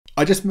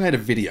I just made a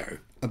video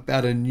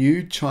about a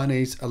new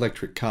Chinese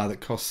electric car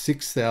that costs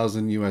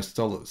 6,000 US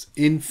dollars.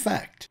 In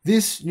fact,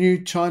 this new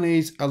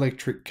Chinese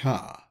electric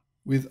car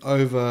with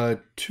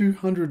over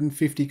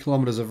 250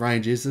 kilometers of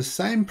range is the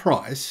same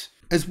price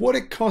as what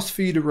it costs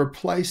for you to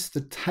replace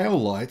the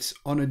taillights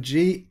on a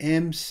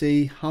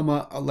GMC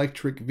Hummer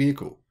electric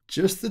vehicle.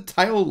 Just the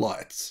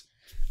taillights.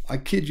 I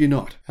kid you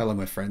not. Hello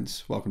my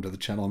friends, welcome to the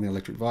channel. I'm the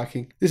Electric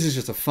Viking. This is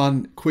just a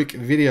fun, quick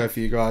video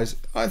for you guys.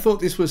 I thought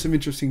this was some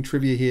interesting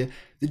trivia here.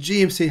 The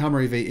GMC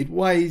Hummer EV, it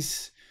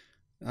weighs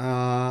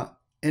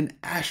an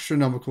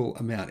astronomical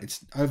amount.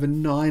 It's over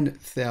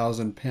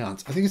 9,000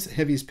 pounds. I think it's the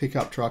heaviest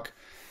pickup truck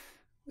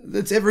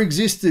that's ever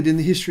existed in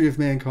the history of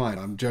mankind.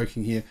 I'm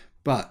joking here,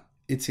 but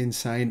it's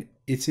insane.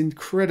 It's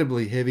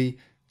incredibly heavy.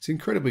 It's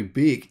incredibly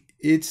big.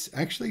 It's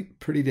actually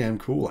pretty damn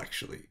cool,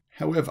 actually.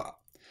 However,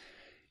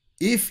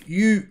 if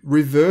you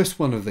reverse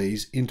one of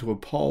these into a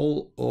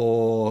pole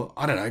or,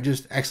 I don't know,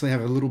 just actually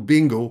have a little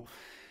bingle,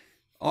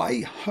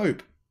 I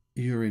hope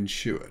you're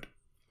insured.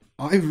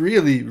 I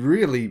really,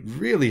 really,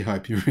 really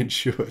hope you're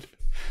insured.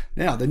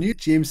 Now, the new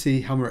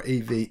GMC Hummer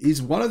EV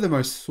is one of the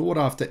most sought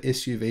after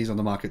SUVs on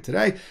the market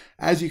today.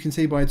 As you can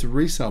see by its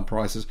resale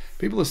prices,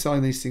 people are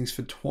selling these things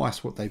for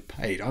twice what they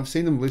paid. I've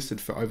seen them listed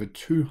for over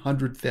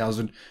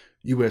 200,000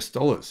 US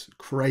dollars.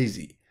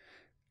 Crazy.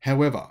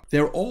 However,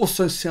 they're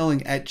also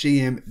selling at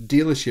GM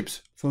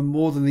dealerships for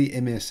more than the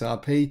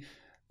MSRP,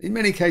 in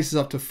many cases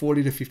up to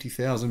 40 to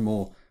 50,000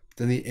 more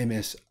than the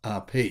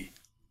MSRP.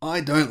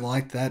 I don't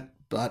like that,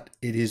 but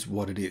it is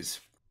what it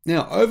is.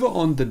 Now, over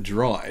on The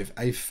Drive,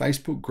 a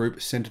Facebook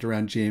group centered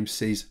around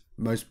GMC's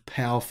most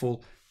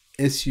powerful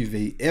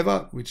SUV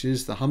ever, which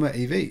is the Hummer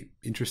EV.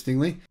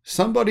 Interestingly,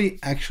 somebody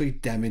actually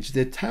damaged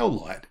their tail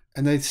light,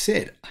 and they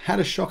said, had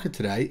a shocker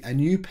today, a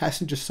new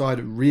passenger side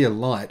rear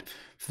light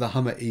for the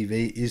Hummer EV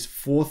is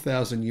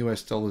 4,000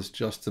 US dollars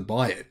just to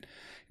buy it.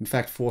 In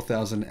fact,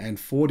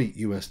 4,040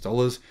 US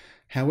dollars.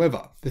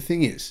 However, the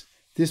thing is,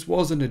 this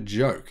wasn't a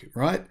joke,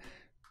 right?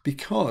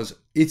 Because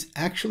it's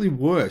actually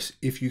worse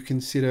if you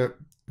consider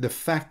the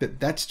fact that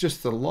that's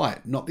just the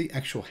light, not the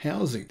actual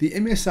housing. The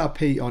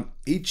MSRP on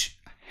each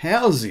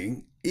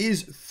housing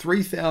is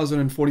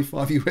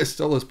 3,045 US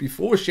dollars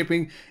before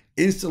shipping,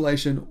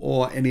 installation,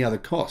 or any other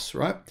costs,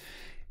 right?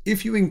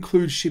 If you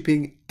include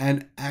shipping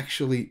and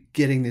actually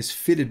getting this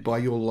fitted by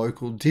your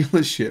local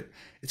dealership,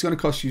 it's going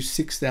to cost you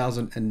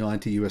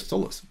 6,090 US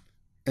dollars.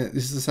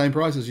 This is the same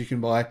price as you can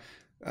buy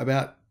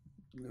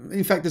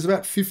in fact, there's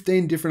about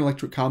 15 different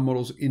electric car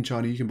models in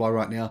China you can buy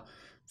right now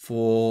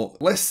for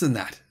less than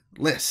that.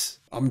 Less.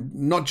 I'm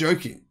not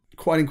joking.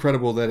 Quite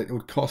incredible that it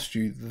would cost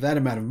you that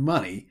amount of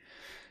money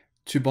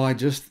to buy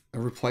just a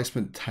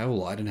replacement tail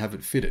light and have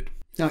it fitted.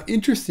 Now,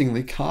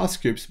 interestingly, Car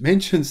Scoops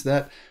mentions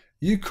that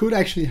you could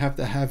actually have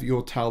to have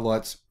your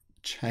taillights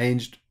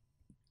changed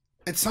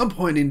at some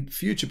point in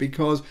future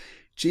because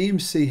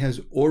GMC has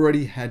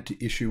already had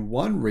to issue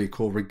one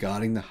recall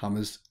regarding the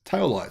Hummer's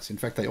taillights. In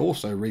fact, they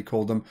also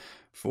recalled them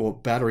for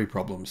battery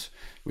problems,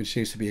 which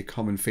seems to be a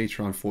common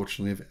feature,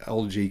 unfortunately, of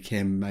LG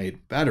Chem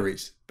made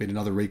batteries. Been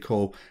another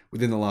recall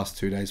within the last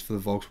 2 days for the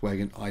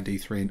Volkswagen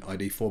ID3 and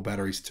ID4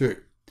 batteries too.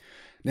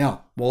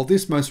 Now, while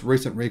this most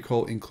recent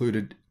recall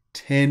included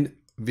 10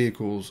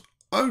 vehicles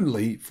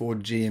only for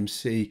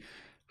GMC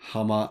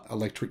Hummer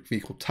electric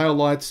vehicle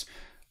taillights,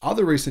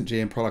 other recent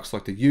GM products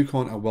like the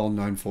Yukon are well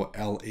known for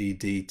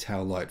LED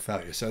taillight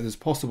failure. So it's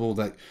possible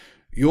that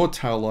your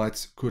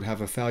taillights could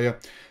have a failure.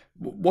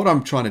 What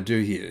I'm trying to do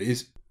here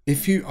is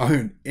if you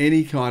own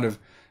any kind of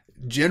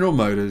General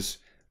Motors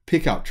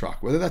pickup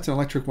truck, whether that's an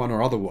electric one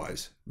or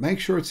otherwise, make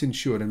sure it's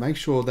insured and make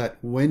sure that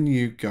when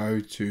you go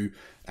to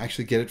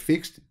actually get it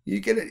fixed, you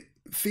get it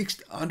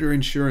fixed under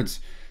insurance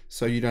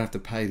so you don't have to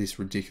pay this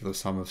ridiculous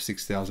sum of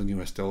 6,000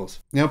 US dollars.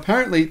 Now,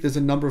 apparently there's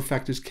a number of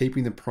factors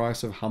keeping the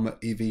price of Hummer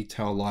EV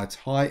tail lights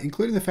high,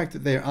 including the fact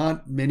that there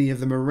aren't many of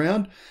them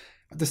around.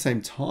 At the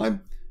same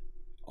time,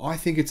 I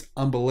think it's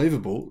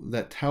unbelievable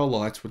that tail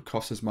lights would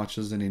cost as much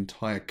as an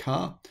entire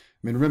car. I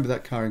mean, remember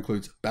that car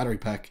includes a battery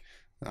pack,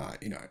 a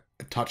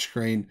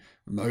touchscreen,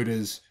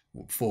 motors,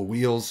 4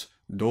 wheels,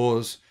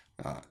 doors,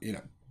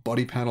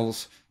 body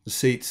panels, the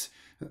seats.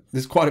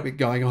 There's quite a bit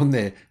going on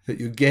there that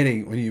you're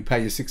getting when you pay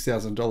your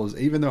 $6,000.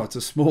 Even though it's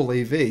a small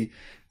EV,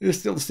 it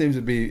still seems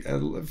to be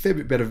a fair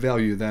bit better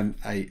value than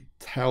a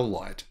tail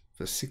light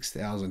for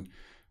 6,000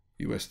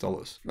 US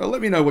dollars. Well,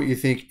 let me know what you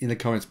think in the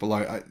comments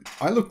below.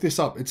 I looked this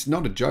up. It's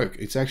not a joke.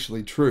 It's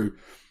actually true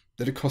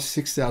that it costs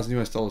 6,000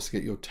 US dollars to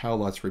get your tail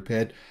lights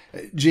repaired.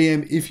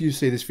 GM, if you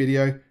see this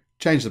video,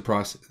 change the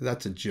price.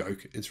 That's a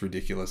joke. It's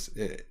ridiculous.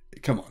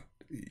 Come on.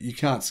 You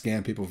can't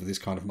scam people for this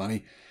kind of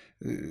money.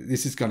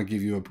 This is going to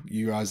give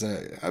you guys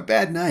a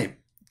bad name.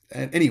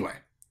 And anyway,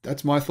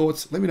 that's my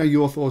thoughts. Let me know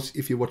your thoughts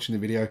if you're watching the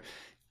video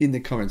in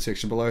the comment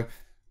section below.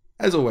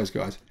 As always,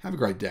 guys, have a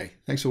great day.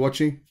 Thanks for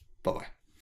watching. Bye-bye.